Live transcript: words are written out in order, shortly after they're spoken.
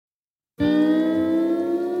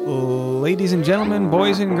ladies and gentlemen,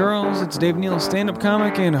 boys and girls. It's Dave Neal, stand-up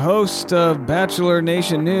comic and host of Bachelor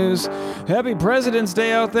Nation News. Happy President's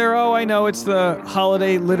Day out there. Oh, I know, it's the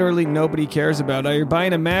holiday literally nobody cares about. Are you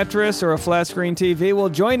buying a mattress or a flat-screen TV? Well,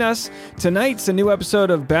 join us. Tonight's a new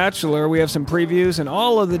episode of Bachelor. We have some previews and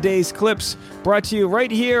all of the day's clips brought to you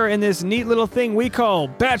right here in this neat little thing we call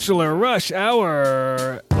Bachelor Rush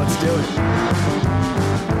Hour. Let's do it.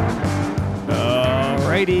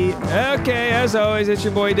 Alrighty. Okay, as always, it's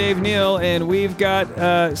your boy Dave Neal, and we've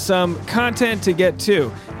got some content to get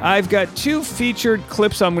to. I've got two featured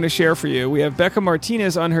clips I'm going to share for you. We have Bekah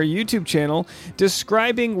Martinez on her YouTube channel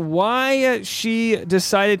describing why she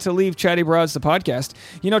decided to leave Chatty Broads, the podcast.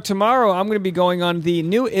 You know, tomorrow I'm going to be going on the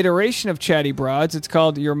new iteration of Chatty Broads. It's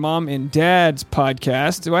called Your Mom and Dad's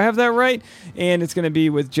Podcast. Do I have that right? And it's going to be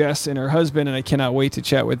with Jess and her husband, and I cannot wait to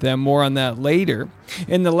chat with them. More on that later.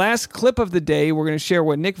 In the last clip of the day, we're going to share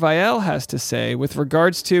what Viall has to say with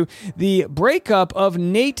regards to the breakup of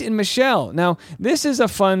Nayte and Michelle. Now, this is a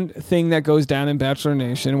fun thing that goes down in Bachelor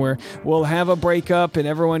Nation where we'll have a breakup and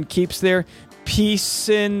everyone keeps their peace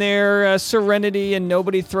and their serenity and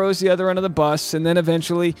nobody throws the other under the bus, and then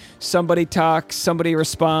eventually somebody talks, somebody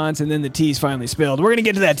responds, and then the tea's finally spilled. We're going to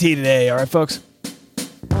get to that tea today, all right, folks?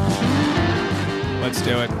 Let's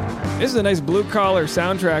do it. This is a nice blue-collar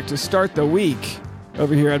soundtrack to start the week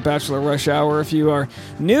over here at Bachelor Rush Hour. If you are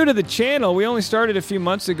new to the channel, we only started a few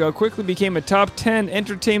months ago, quickly became a top 10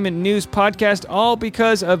 entertainment news podcast, all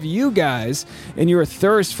because of you guys and your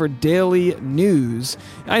thirst for daily news.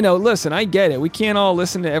 I know, listen, I get it. We can't all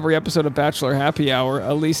listen to every episode of Bachelor Happy Hour.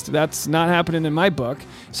 At least that's not happening in my book.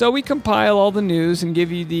 So we compile all the news and give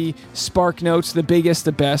you the spark notes, the biggest,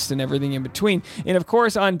 the best, and everything in between. And of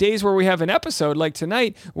course, on days where we have an episode like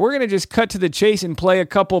tonight, we're going to just cut to the chase and play a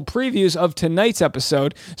couple previews of tonight's episode.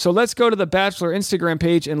 So let's go to the Bachelor Instagram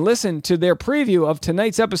page and listen to their preview of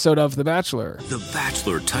tonight's episode of The Bachelor. The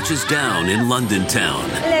Bachelor touches down in London town.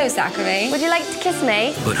 Hello, Zachary. Would you like to kiss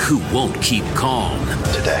me? But who won't keep calm?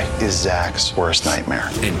 Today is Zach's worst nightmare.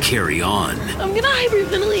 And carry on. I'm gonna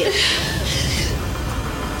hyperventilate.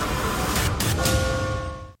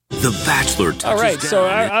 The Bachelor touches down. All right, so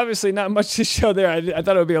obviously not much to show there. I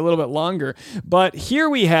thought it would be a little bit longer. But here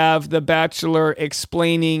we have The Bachelor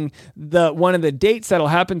explaining one of the dates that'll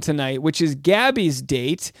happen tonight, which is Gabby's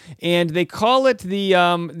date. And they call it the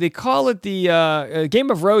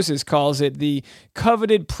Game of Roses calls it the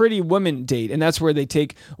coveted pretty woman date. And that's where they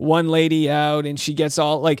take one lady out and she gets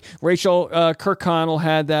all, like Rachel Kirkconnell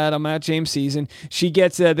had that on Matt James' season. She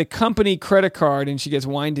gets the company credit card and she gets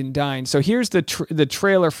wined and dined. So here's the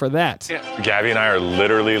trailer for that. Gabby and I are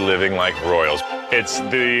literally living like royals. It's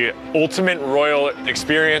the ultimate royal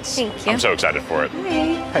experience. Thank you. I'm so excited for it.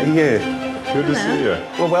 Hey, you. Good to see you.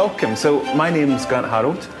 Well, welcome. So my name's Grant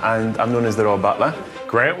Harold, and I'm known as the Royal Butler.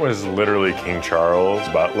 Grant was literally King Charles'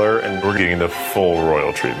 butler, and we're getting the full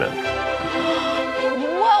royal treatment.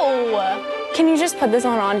 Whoa! Can you just put this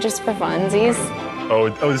on just for funsies? Oh,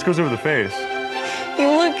 this goes over the face. You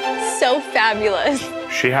look so fabulous.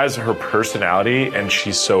 She has her personality, and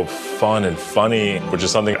she's so fun and funny, which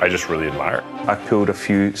is something I just really admire. I pulled a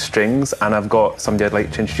few strings, and I've got somebody I'd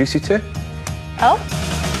like to introduce you to. Oh?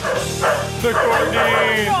 The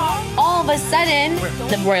Courtney! All of a sudden,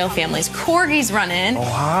 the royal family's corgi's running. Oh,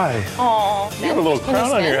 hi. Oh, You have a little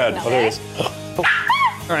crown on your head. Oh, there it is.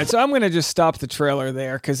 All right, so I'm going to just stop the trailer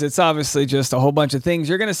there because it's obviously just a whole bunch of things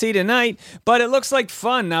you're going to see tonight, but it looks like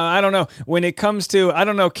fun. Now, I don't know, when it comes to, I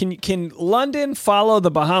don't know, can London follow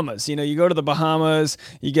the Bahamas? You know, you go to the Bahamas,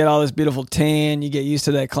 you get all this beautiful tan, you get used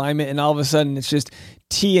to that climate, and all of a sudden it's just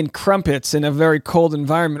tea and crumpets in a very cold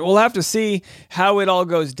environment. We'll have to see how it all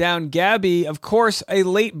goes down. Gabby, of course, a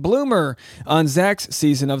late bloomer on Zach's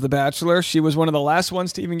season of The Bachelor. She was one of the last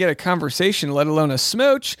ones to even get a conversation, let alone a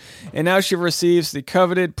smooch, and now she receives the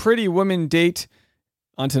coveted pretty woman date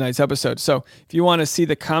on tonight's episode. So if you want to see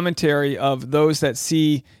the commentary of those that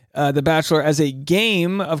see The Bachelor as a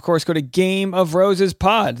game, of course, go to Game of Roses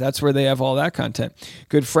Pod. That's where they have all that content.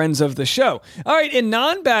 Good friends of the show. All right, in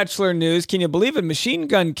non-Bachelor news, can you believe it? Machine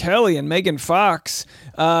Gun Kelly and Megan Fox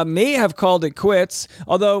may have called it quits,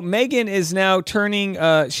 although Megan is now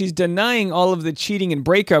she's denying all of the cheating and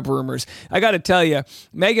breakup rumors. I got to tell you,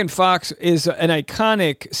 Megan Fox is an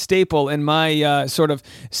iconic staple in my sort of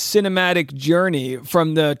cinematic journey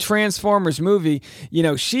from the Transformers movie. You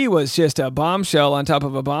know, she was just a bombshell on top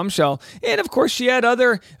of a bombshell bombshell. And of course, she had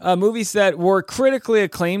other movies that were critically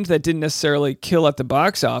acclaimed that didn't necessarily kill at the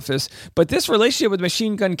box office. But this relationship with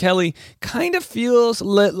Machine Gun Kelly kind of feels a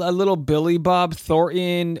little Billy Bob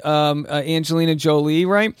Thornton, Angelina Jolie,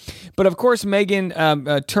 right? But of course, Megan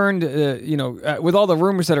turned, with all the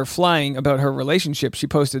rumors that are flying about her relationship, she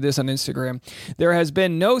posted this on Instagram. There has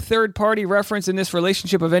been no third-party reference in this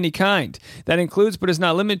relationship of any kind. That includes, but is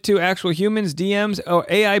not limited to, actual humans, DMs, or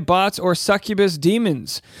AI bots, or succubus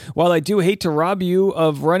demons. While I do hate to rob you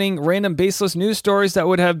of running random baseless news stories that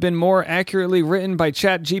would have been more accurately written by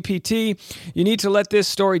ChatGPT, you need to let this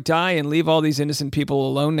story die and leave all these innocent people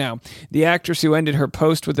alone now. The actress who ended her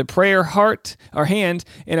post with a prayer heart, or hand,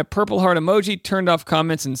 and a purple heart emoji turned off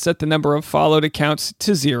comments and set the number of followed accounts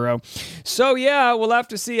to 0. So yeah, we'll have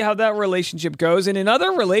to see how that relationship goes. And in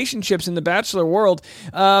other relationships in the Bachelor world,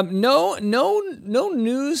 no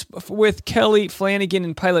news with Kelly Flanagan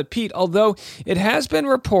and Pilot Pete, although it has been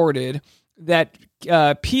reported that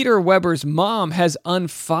Peter Weber's mom has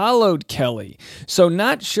unfollowed Kelly. So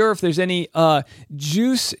not sure if there's any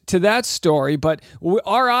juice to that story, but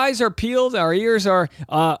our eyes are peeled, our ears are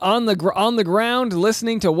on the ground,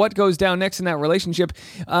 listening to what goes down next in that relationship.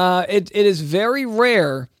 It is very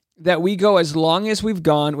rare that we go as long as we've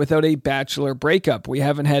gone without a Bachelor breakup. We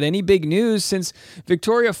haven't had any big news since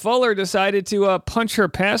Victoria Fuller decided to punch her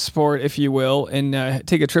passport, if you will, and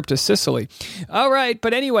take a trip to Sicily. All right,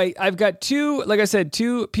 but anyway, I've got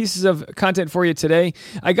two pieces of content for you today.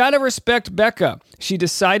 I gotta respect Bekah. She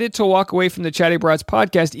decided to walk away from the Chatty Broads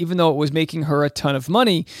podcast, even though it was making her a ton of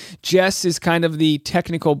money. Jess is kind of the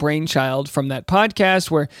technical brainchild from that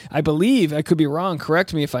podcast, where I believe, I could be wrong,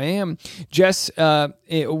 correct me if I am, Jess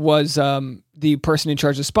was the person in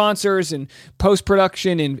charge of sponsors and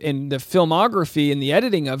post-production and the filmography and the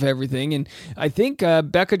editing of everything. And I think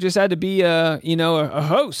Bekah just had to be a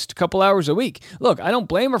host a couple hours a week. Look, I don't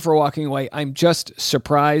blame her for walking away. I'm just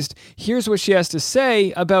surprised. Here's what she has to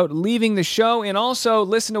say about leaving the show, and also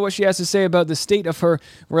listen to what she has to say about the state of her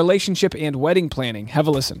relationship and wedding planning. Have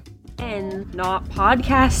a listen. And not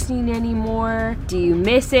podcasting anymore. Do you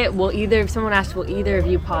miss it? If someone asked, will either of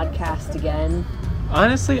you podcast again?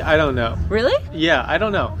 Honestly, I don't know. Really? Yeah, I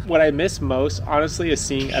don't know. What I miss most, honestly, is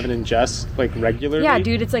seeing Evan and Jess, regularly. Yeah,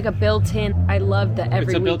 dude, it's like a built-in, I love that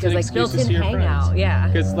every week is like built-in hangout. Yeah.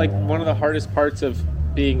 Because one of the hardest parts of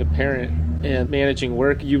being a parent and managing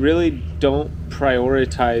work, you really don't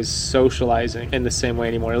prioritize socializing in the same way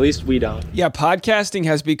anymore. At least we don't. Yeah, podcasting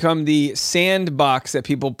has become the sandbox that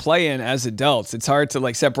people play in as adults. It's hard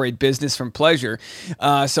to separate business from pleasure.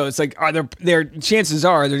 So it's chances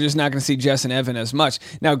are they're just not going to see Jess and Evan as much.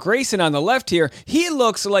 Now, Grayson on the left here, he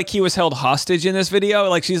looks like he was held hostage in this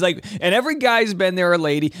video. She's and every guy's been there, a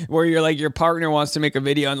lady, where you're your partner wants to make a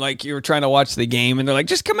video and you're trying to watch the game and they're like,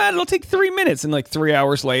 just come out, it'll take 3 minutes. And 3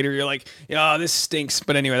 hours later, you're like, oh, this stinks.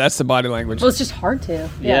 But anyway, that's the body language. Well, it's just hard to.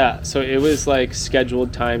 Yeah, so it was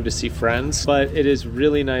scheduled time to see friends, but it is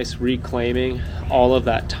really nice reclaiming all of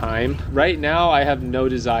that time. Right now, I have no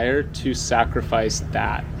desire to sacrifice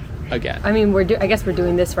that again. I mean, I guess we're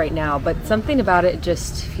doing this right now, but something about it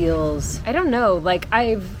just feels, I don't know,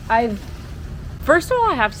 I've first of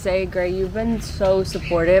all, I have to say, Gray, you've been so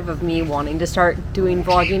supportive of me wanting to start doing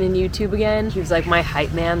vlogging and YouTube again. He was my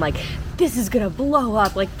hype man, this is gonna blow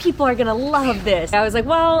up, people are gonna love this. I was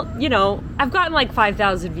well, I've gotten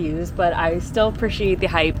 5,000 views, but I still appreciate the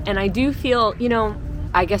hype. And I do feel,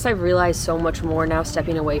 I guess I've realized so much more now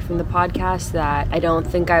stepping away from the podcast that I don't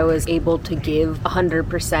think I was able to give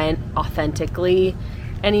 100% authentically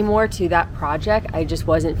anymore to that project. I just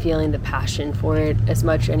wasn't feeling the passion for it as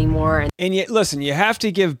much anymore. And yet, listen, you have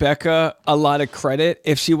to give Bekah a lot of credit.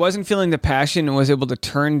 If she wasn't feeling the passion and was able to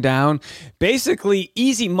turn down basically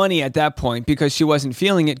easy money at that point because she wasn't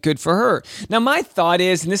feeling it, good for her. Now, my thought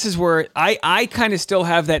is, and this is where I kind of still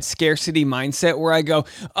have that scarcity mindset where I go,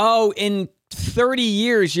 oh, in 30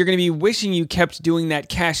 years, you're going to be wishing you kept doing that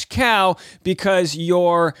cash cow because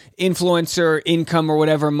your influencer income or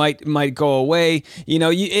whatever might go away. And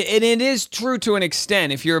it is true to an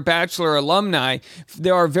extent. If you're a Bachelor alumni,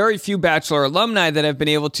 there are very few Bachelor alumni that have been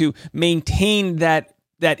able to maintain that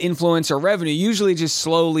influencer revenue. Usually just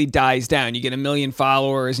slowly dies down. You get 1 million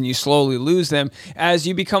followers and you slowly lose them as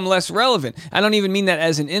you become less relevant. I don't even mean that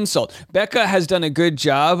as an insult. Bekah has done a good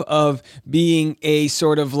job of being a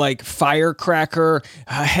sort of firecracker,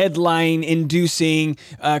 headline-inducing,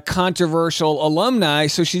 controversial alumni,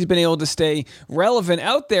 so she's been able to stay relevant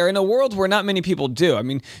out there in a world where not many people do. I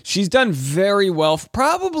mean, she's done very well.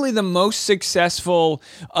 Probably the most successful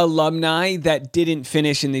alumni that didn't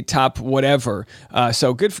finish in the top whatever.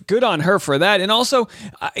 So good on her for that. And also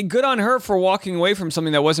good on her for walking away from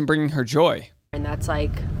something that wasn't bringing her joy. And that's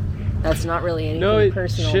not really anything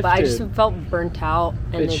personal, shifted. but I just felt burnt out,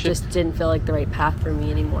 and it just didn't feel like the right path for me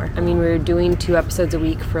anymore. I mean, we were doing 2 episodes a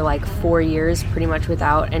week for like 4 years, pretty much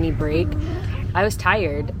without any break. I was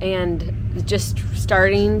tired, and just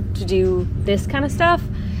starting to do this kind of stuff,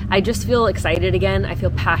 I just feel excited again. I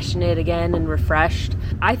feel passionate again and refreshed.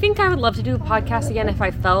 I think I would love to do a podcast again if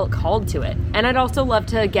I felt called to it. And I'd also love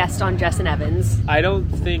to guest on Jess and Evans. I don't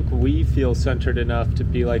think we feel centered enough to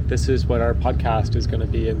be like, this is what our podcast is going to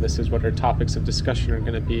be, and this is what our topics of discussion are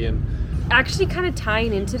going to be. And actually kind of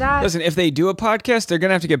tying into that. Listen, if they do a podcast, they're going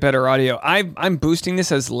to have to get better audio. I'm boosting this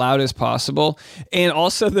as loud as possible. And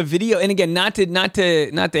also the video, and again, not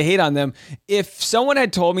to hate on them. If someone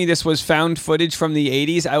had told me this was found footage from the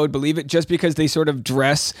 80s, I would believe it, just because they sort of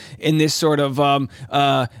dress in this sort of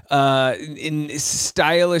in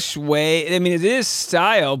stylish way. I mean, it is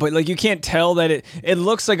style, but like you can't tell that it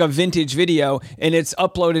looks like a vintage video, and it's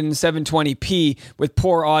uploaded in 720p with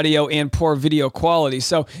poor audio and poor video quality.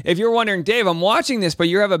 So if you're wondering, Dave, I'm watching this, but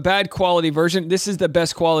you have a bad quality version, this is the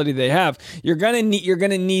best quality they have. You're gonna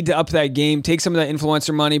need to up that game. Take some of that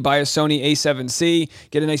influencer money, buy a Sony A7C,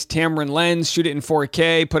 get a nice Tamron lens, shoot it in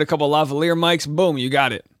 4K, put a couple lavalier mics, boom, you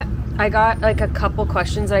got it. I got like a couple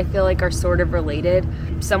questions that I feel like are sort of related.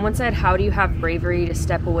 Someone said, how do you have bravery to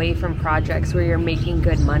step away from projects where you're making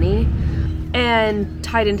good money? And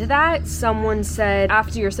tied into that, someone said,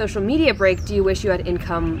 after your social media break, do you wish you had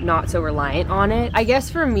income not so reliant on it? I guess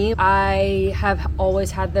for me, I have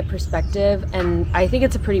always had the perspective, and I think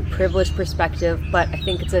it's a pretty privileged perspective, but I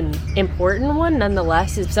think it's an important one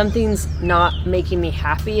nonetheless. If something's not making me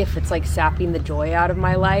happy, if it's like sapping the joy out of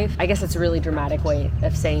my life, I guess it's a really dramatic way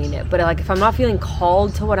of saying it. But like if I'm not feeling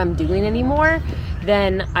called to what I'm doing anymore,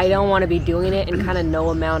 then I don't want to be doing it, and kind of no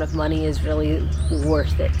amount of money is really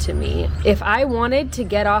worth it to me. If I wanted to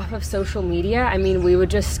get off of social media, I mean, we would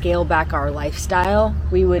just scale back our lifestyle.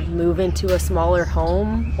 We would move into a smaller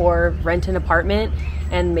home or rent an apartment,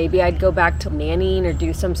 and maybe I'd go back to nannying or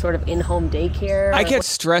do some sort of in-home daycare. I get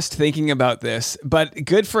stressed thinking about this, but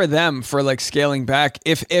good for them for like scaling back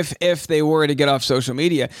if they were to get off social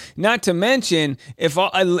media. Not to mention,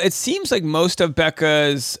 it seems like most of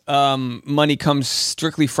Bekah's money comes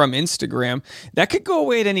strictly from Instagram. That could go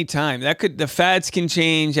away at any time. The fads can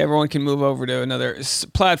change. Everyone can move over to another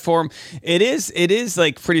platform. It is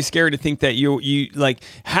like pretty scary to think that you like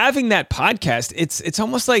having that podcast. It's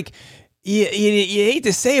almost like. You hate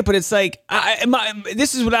to say it, but it's like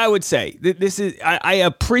this is what I would say. I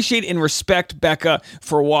appreciate and respect Bekah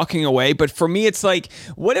for walking away, but for me, it's like,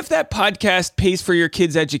 what if that podcast pays for your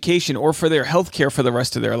kids' education or for their healthcare for the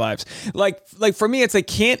rest of their lives? Like for me, it's like,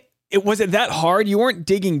 was it that hard? You weren't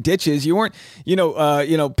digging ditches. You weren't,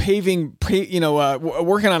 paving,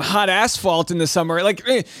 working on hot asphalt in the summer. Like,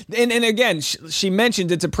 and again, she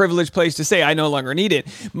mentioned it's a privileged place to say I no longer need it.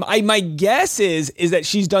 My guess is that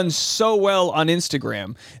she's done so well on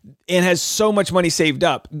Instagram and has so much money saved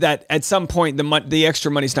up that at some point the extra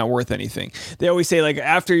money's not worth anything. They always say like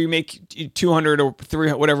after you make 200 or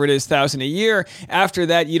 300, whatever it is, $1,000 a year, after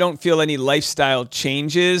that you don't feel any lifestyle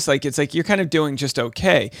changes. Like it's like you're kind of doing just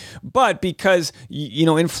okay. But because the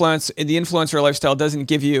influencer lifestyle doesn't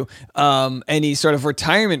give you any sort of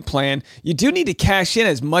retirement plan, you do need to cash in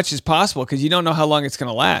as much as possible because you don't know how long it's going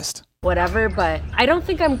to last. Whatever, but I don't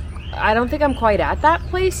think I'm quite at that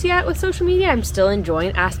place yet with social media. I'm still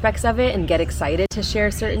enjoying aspects of it and get excited to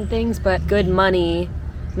share certain things, but good money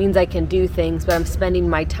means I can do things, but I'm spending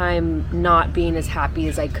my time not being as happy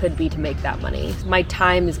as I could be to make that money. My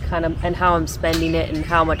time is and how I'm spending it and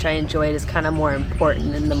how much I enjoy it is kind of more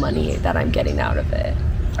important than the money that I'm getting out of it.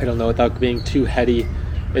 I don't know, without being too heady,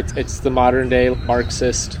 it's the modern day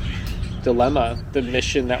Marxist dilemma. The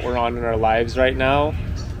mission that we're on in our lives right now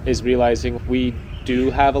is realizing we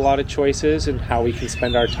do have a lot of choices in how we can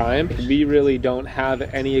spend our time. We really don't have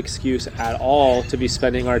any excuse at all to be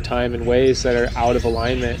spending our time in ways that are out of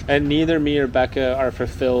alignment. And neither me or Bekah are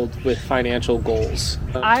fulfilled with financial goals.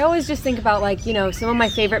 I always just think about some of my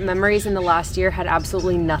favorite memories in the last year had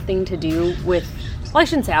absolutely nothing to do with, well, I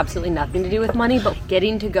shouldn't say absolutely nothing to do with money, but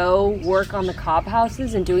getting to go work on the cob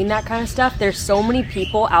houses and doing that kind of stuff. There's so many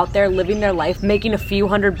people out there living their life, making a few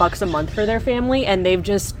 $100 a month for their family, and they've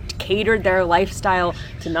just catered their lifestyle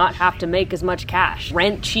to not have to make as much cash.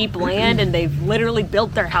 Rent cheap land, and they've literally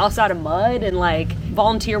built their house out of mud and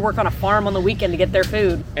volunteer work on a farm on the weekend to get their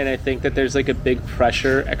food. And I think that there's a big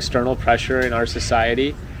pressure, external pressure in our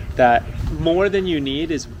society that more than you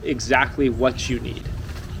need is exactly what you need.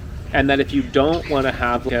 And that if you don't want to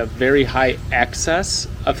have a very high excess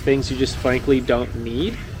of things you just frankly don't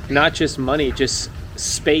need, not just money, just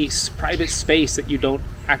space, private space that you don't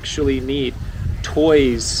actually need,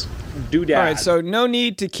 toys, doodad. All right, so no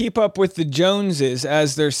need to keep up with the Joneses,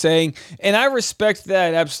 as they're saying, and I respect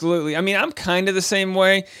that absolutely. I mean, I'm kind of the same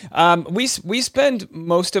way. We spend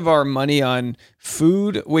most of our money on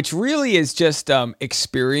food, which really is just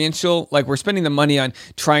experiential. Like, we're spending the money on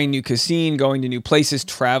trying new cuisine, going to new places,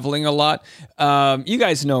 traveling a lot. You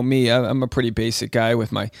guys know me. I'm a pretty basic guy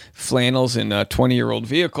with my flannels and a 20-year-old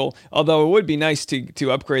vehicle, although it would be nice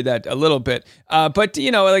to upgrade that a little bit. But,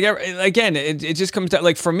 you know, like, again, it just comes down,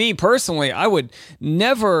 like, for me personally, I would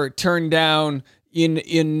never turn down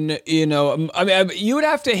you know, I mean, you would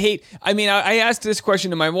have to hate. I mean, I asked this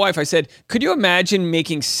question to my wife. I said, could you imagine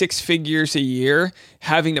making 6 figures a year,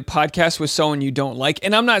 having to podcast with someone you don't like?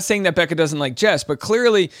 And I'm not saying that Bekah doesn't like Jess, but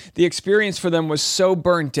clearly the experience for them was so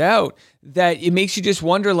burnt out that it makes you just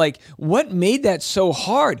wonder, like, what made that so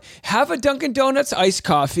hard? Have a Dunkin' Donuts iced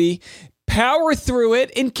coffee, power through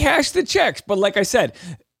it, and cash the checks. But like I said,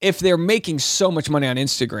 if they're making so much money on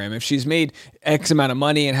Instagram, if she's made X amount of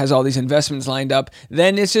money and has all these investments lined up,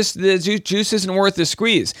 then it's just the juice isn't worth the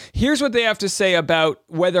squeeze. Here's what they have to say about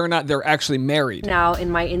whether or not they're actually married. Now, in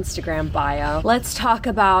my Instagram bio, let's talk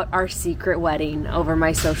about our secret wedding over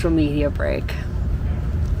my social media break.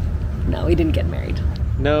 No, we didn't get married.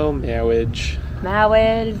 No marriage.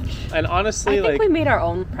 Marriage. And honestly, I think we made our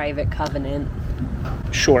own private covenant.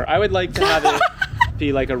 Sure, I would like to have it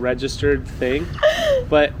be like a registered thing,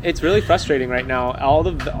 but it's really frustrating right now. All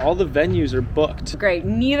the venues are booked. Great.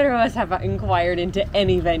 Neither of us have inquired into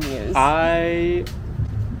any venues.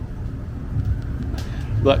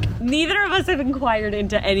 Look. Neither of us have inquired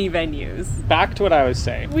into any venues. Back to what I was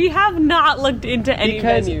saying. We have not looked into any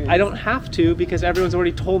venues. I don't have to, because everyone's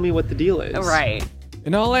already told me what the deal is. Right.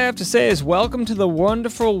 And all I have to say is welcome to the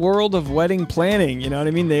wonderful world of wedding planning. You know what I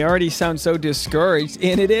mean? They already sound so discouraged,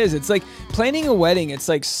 and it is. It's like planning a wedding. It's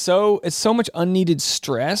like it's so much unneeded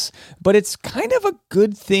stress, but it's kind of a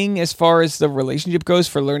good thing as far as the relationship goes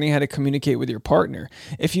for learning how to communicate with your partner.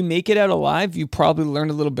 If you make it out alive, you probably learn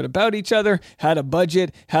a little bit about each other, how to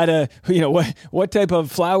budget, how to, you know, what type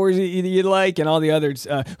of flowers you like, and all the others.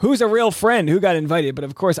 Who's a real friend? Who got invited? But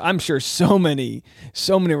of course, I'm sure so many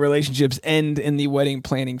relationships end in the wedding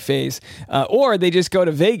planning phase, or they just go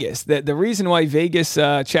to Vegas. The reason why Vegas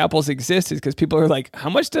chapels exist is because people are like, how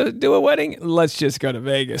much to do a wedding? Let's just go to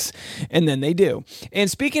Vegas. And then they do. And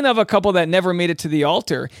speaking of a couple that never made it to the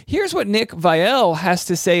altar, here's what Viall has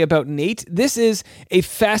to say about Nayte. This is a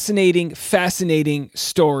fascinating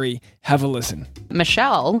story. Have a listen.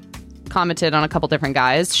 Michelle commented on a couple different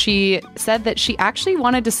guys. She said that she actually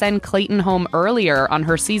wanted to send Clayton home earlier on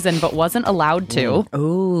her season, but wasn't allowed to.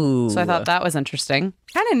 Ooh. So I thought that was interesting.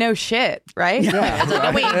 Kind of no shit, right? Yeah.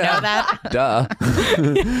 Don't we know that? Duh.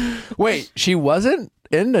 Wait, she wasn't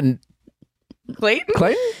in the...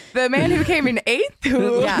 Clayton? The man who came in 8th,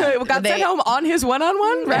 who got sent home on his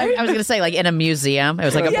one-on-one, right? I was going to say, like, in a museum. It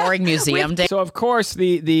was like a boring museum day. So, of course,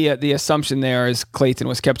 the assumption there is Clayton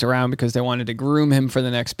was kept around because they wanted to groom him for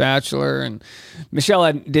the next Bachelor, and Michelle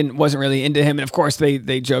wasn't really into him. And, of course,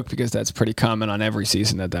 they joke because that's pretty common on every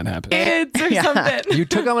season that happens. Kids or something. You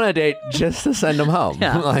took him on a date just to send him home.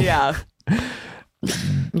 Yeah.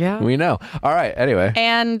 Yeah. We know. All right. Anyway.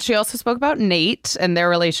 And she also spoke about Nayte and their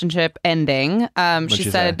relationship ending. She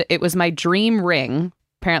said it was my dream ring.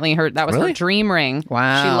 Apparently that was her dream ring.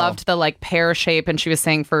 Wow. She loved the like pear shape, and she was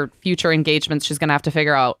saying for future engagements she's going to have to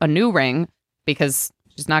figure out a new ring because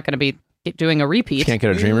she's not going to be doing a repeat. She can't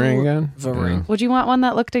get a dream ring again? Ring. Would you want one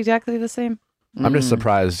that looked exactly the same? I'm just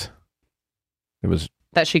surprised it was...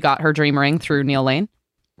 That she got her dream ring through Neil Lane?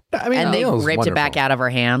 I mean, and they Neil's ripped wonderful. it back out of her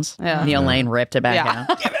hands. Yeah. Neil Lane ripped it back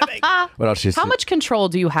out. What else? How much control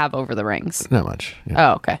do you have over the rings? Not much.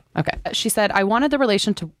 Yeah. Oh, okay. She said, I wanted the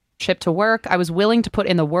relationship to work. I was willing to put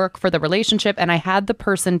in the work for the relationship, and I had the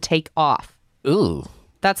person take off. Ooh.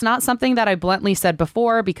 That's not something that I bluntly said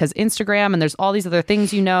before because Instagram and there's all these other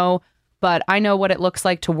things, you know, but I know what it looks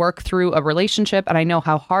like to work through a relationship, and I know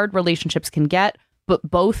how hard relationships can get. But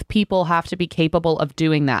both people have to be capable of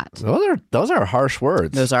doing that. Those are harsh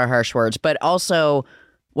words. Those are harsh words. But also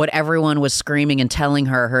what everyone was screaming and telling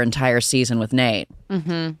her entire season with Nayte.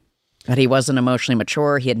 Mm-hmm. That he wasn't emotionally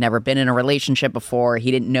mature. He had never been in a relationship before.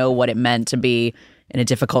 He didn't know what it meant to be in a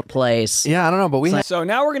difficult place. Yeah, I don't know, but So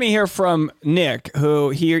now we're going to hear from Nick, who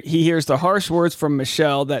he hears the harsh words from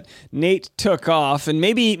Michelle that Nayte took off, and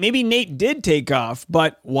maybe Nayte did take off,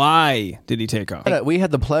 but why did he take off? We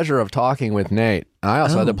had the pleasure of talking with Nayte. I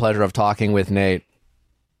also had the pleasure of talking with Nayte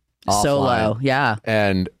solo, yeah,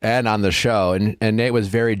 and on the show, and Nayte was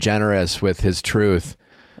very generous with his truth.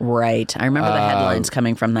 Right. I remember the headlines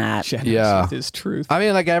coming from that. Generous with his truth. I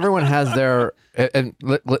mean, like, everyone has their... And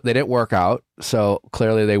they didn't work out, so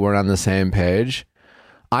clearly they weren't on the same page.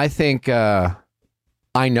 I think I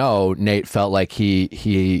know Nayte felt like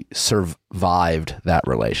he survived that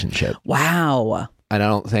relationship. Wow. And I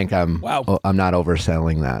don't think I'm not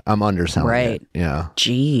overselling that. I'm underselling it. Yeah.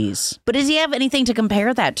 Jeez. But does he have anything to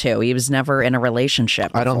compare that to? He was never in a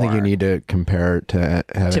relationship before. I don't think you need to compare it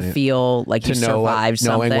to feel like you survived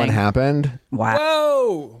something. Knowing what happened.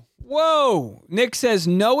 Wow. Whoa. Nick says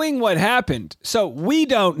knowing what happened. So we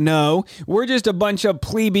don't know. We're just a bunch of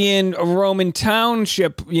plebeian Roman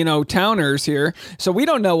township, towners here. So we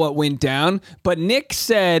don't know what went down. But Nick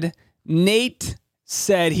said Nayte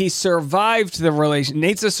said he survived the relation.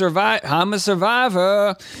 Nate's a survivor. I'm a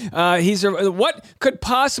survivor. What could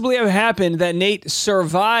possibly have happened that Nayte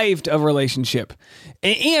survived a relationship?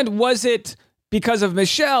 And was it because of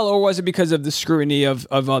Michelle or was it because of the scrutiny of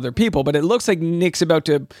other people? But it looks like Nick's about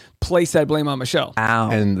to place that blame on Michelle. Ow.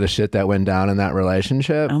 And the shit that went down in that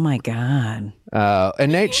relationship. Oh my God.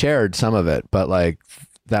 And Nayte shared some of it, but like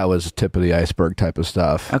that was tip of the iceberg type of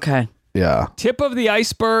stuff. Okay. Yeah. Tip of the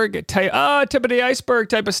iceberg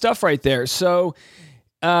type of stuff right there. So,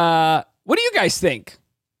 what do you guys think?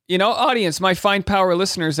 Audience, my fine power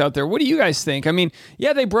listeners out there, what do you guys think? I mean,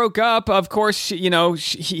 yeah, they broke up. Of course,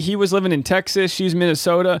 he was living in Texas. She's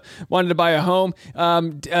Minnesota, wanted to buy a home.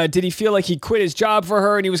 Did he feel like he quit his job for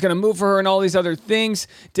her and he was going to move for her and all these other things?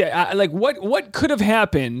 What could have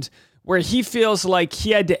happened where he feels like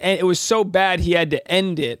he had to end, it was so bad he had to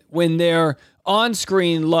end it when their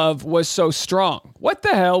on-screen love was so strong? What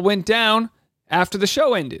the hell went down after the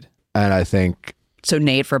show ended? And I think... So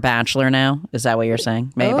Nayte for Bachelor now? Is that what you're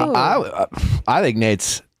saying? Maybe. I think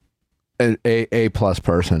Nate's a plus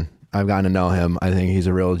person. I've gotten to know him. I think he's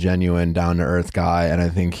a real genuine, down-to-earth guy, and I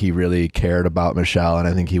think he really cared about Michelle, and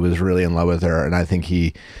I think he was really in love with her, and I think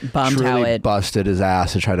he truly busted his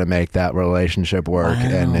ass to try to make that relationship work. Wow.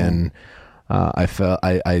 And then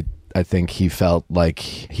I think he felt like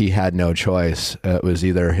he had no choice. It was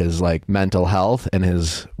either his like mental health and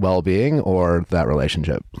his well-being or that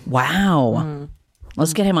relationship. Wow. Mm.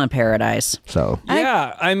 Let's get him on Paradise. So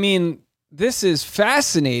yeah, I mean, this is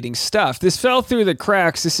fascinating stuff. This fell through the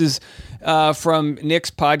cracks. This is from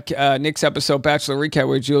Nick's episode Bachelor Recap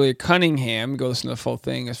with Julia Cunningham. Go listen to the full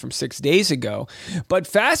thing. It's from 6 days ago. But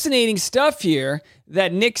fascinating stuff here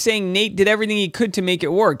that Nick saying Nayte did everything he could to make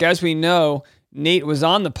it work. As we know, Nayte was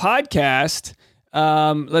on the podcast.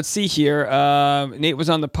 Let's see here. Nayte was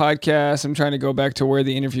on the podcast. I'm trying to go back to where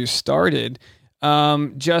the interview started.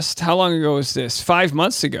 Just how long ago was this? 5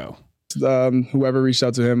 months ago. Whoever reached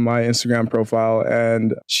out to him, my Instagram profile,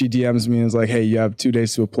 and she DMs me and is like, hey, you have 2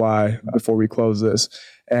 days to apply before we close this.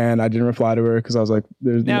 And I didn't reply to her because I was like,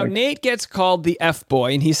 now Nayte gets called the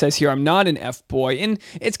F-boy, and he says here, I'm not an F-boy. And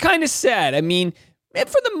it's kind of sad. I mean,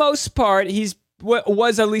 for the most part, he's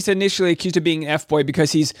was at least initially accused of being an F-boy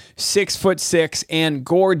because he's 6'6" and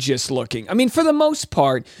gorgeous looking. I mean, for the most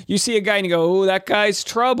part, you see a guy and you go, oh, that guy's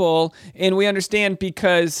trouble. And we understand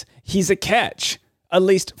because he's a catch, at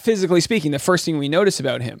least physically speaking, the first thing we notice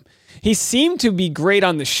about him. He seemed to be great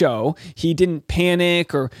on the show. He didn't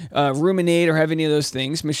panic or ruminate or have any of those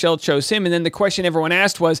things. Michelle chose him. And then the question everyone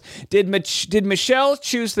asked was, did Michelle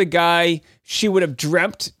choose the guy she would have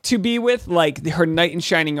dreamt to be with, like her knight in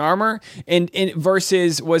shining armor? And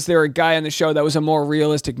versus, was there a guy on the show that was a more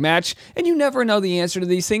realistic match? And you never know the answer to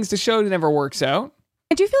these things. The show never works out.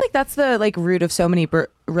 I do feel like that's the root of so many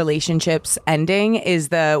relationships ending is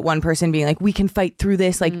the one person being like, we can fight through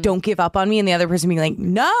this, like don't give up on me, and the other person being like,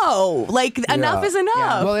 no, like enough is enough.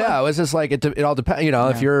 Yeah. Well, yeah, it was just like it all depends.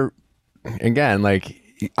 If you're again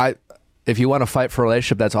if you want to fight for a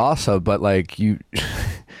relationship, that's awesome, but like you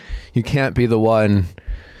can't be the one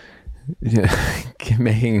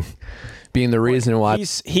being the reason why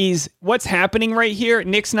he's what's happening right here.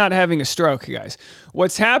 Nick's not having a stroke, guys.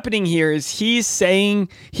 What's happening here is he's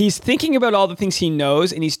thinking about all the things he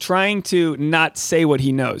knows and he's trying to not say what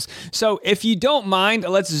he knows. So if you don't mind,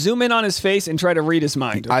 let's zoom in on his face and try to read his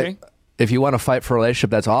mind. Okay. If you want to fight for a relationship,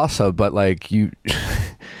 that's awesome, but like you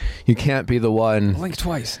can't be the one. Blink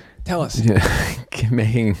twice. Tell us.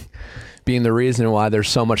 Being the reason why there's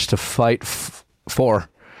so much to fight for,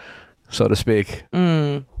 so to speak.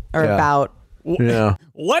 About. Yeah.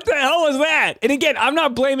 What the hell is that? And again, I'm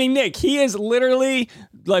not blaming Nick. He is literally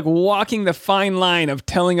like walking the fine line of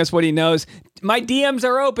telling us what he knows. My DMs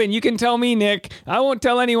are open. You can tell me, Nick. I won't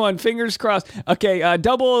tell anyone. Fingers crossed. Okay,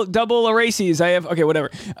 double erases. I have, okay,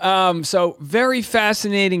 whatever. So very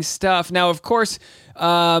fascinating stuff. Now, of course,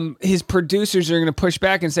 his producers are going to push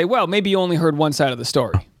back and say, well, maybe you only heard one side of the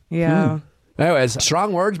story. Yeah. Anyways,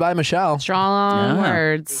 strong words by Michelle. Strong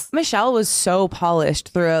words. Michelle was so polished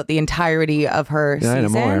throughout the entirety of her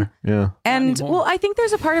season. More. Yeah. And well, I think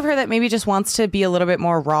there's a part of her that maybe just wants to be a little bit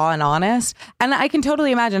more raw and honest. And I can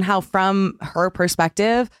totally imagine how, from her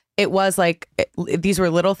perspective, it was like these were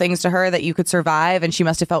little things to her that you could survive, and she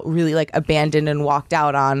must have felt really like abandoned and walked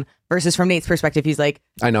out on. Versus from Nate's perspective, he's like,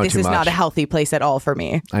 I know this too is much. not a healthy place at all for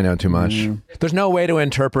me. I know too much. There's no way to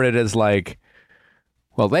interpret it as like,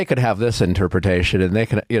 well, they could have this interpretation, and they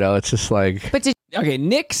could, it's just like. But okay,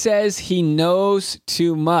 Nick says he knows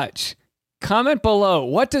too much. Comment below.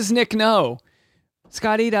 What does Nick know?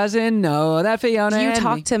 Scotty doesn't know that Fiona. Do you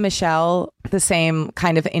talk to Michelle the same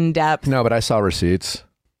kind of in depth? No, but I saw receipts.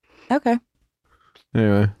 Okay.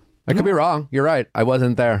 Anyway. I could be wrong. You're right. I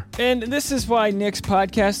wasn't there. And this is why Nick's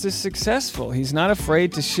podcast is successful. He's not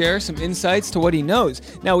afraid to share some insights to what he knows.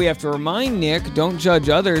 Now, we have to remind Nick, don't judge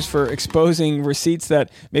others for exposing receipts that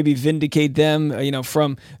maybe vindicate them,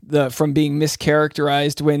 from being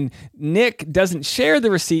mischaracterized, when Nick doesn't share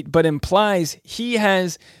the receipt but implies he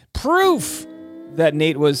has proof that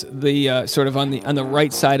Nayte was the sort of on the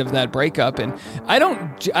right side of that breakup. And I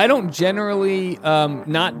don't generally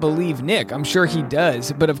not believe Nick. I'm sure he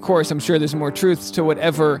does, but of course I'm sure there's more truths to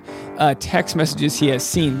whatever text messages he has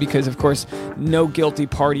seen, because of course no guilty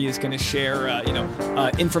party is going to share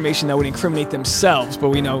information that would incriminate themselves, but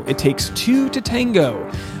we know it takes two to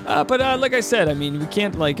tango. But like I said, I mean, we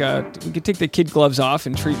can't we could take the kid gloves off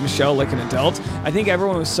and treat Michelle like an adult. I think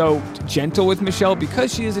everyone was so gentle with Michelle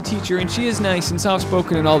because she is a teacher and she is nice and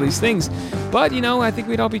soft-spoken and all these things. But, I think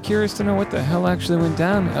we'd all be curious to know what the hell actually went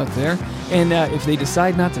down out there. And if they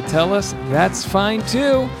decide not to tell us, that's fine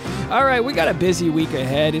too. All right, we got a busy week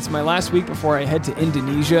ahead. It's my last week before I head to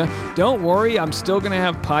Indonesia. Don't worry, I'm still going to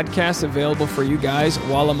have podcasts available for you guys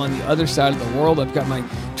while I'm on the other side of the world. I've got my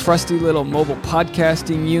trusty little mobile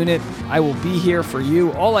podcasting unit. I will be here for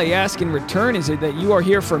you. All I ask in return is that you are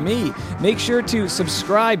here for me. Make sure to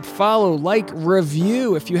subscribe, follow, like,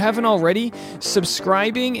 review. If you haven't already,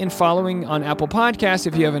 subscribing and following on Apple Podcasts,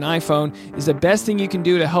 if you have an iPhone, is the best thing you can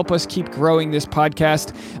do to help us keep growing this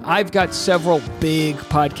podcast. I've got several big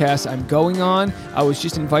podcasts I'm going on. I was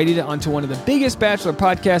just invited onto one of the biggest Bachelor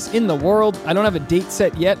podcasts in the world. I don't have a date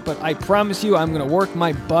set yet, but I promise you I'm going to work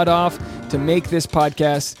my butt off to make this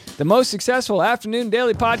podcast the most successful afternoon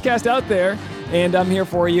daily podcast out there, and I'm here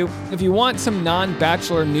for you. If you want some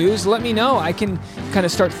non-Bachelor news, let me know. I can kind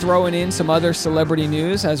of start throwing in some other celebrity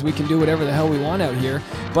news, as we can do whatever the hell we want out here.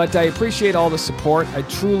 But I appreciate all the support. I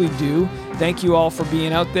truly do. Thank you all for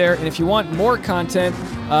being out there. And if you want more content,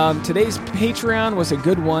 today's Patreon was a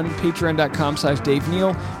good one. Patreon.com/Dave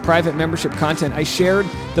Neal. Private membership content. I shared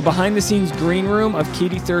the behind-the-scenes green room of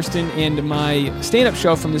Katie Thurston and my stand-up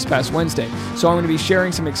show from this past Wednesday. So I'm going to be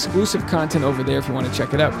sharing some exclusive content over there if you want to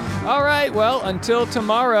check it out. All right, well, until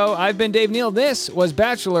tomorrow, I've been Dave Neal. This was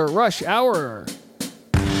Bachelor Rush Hour.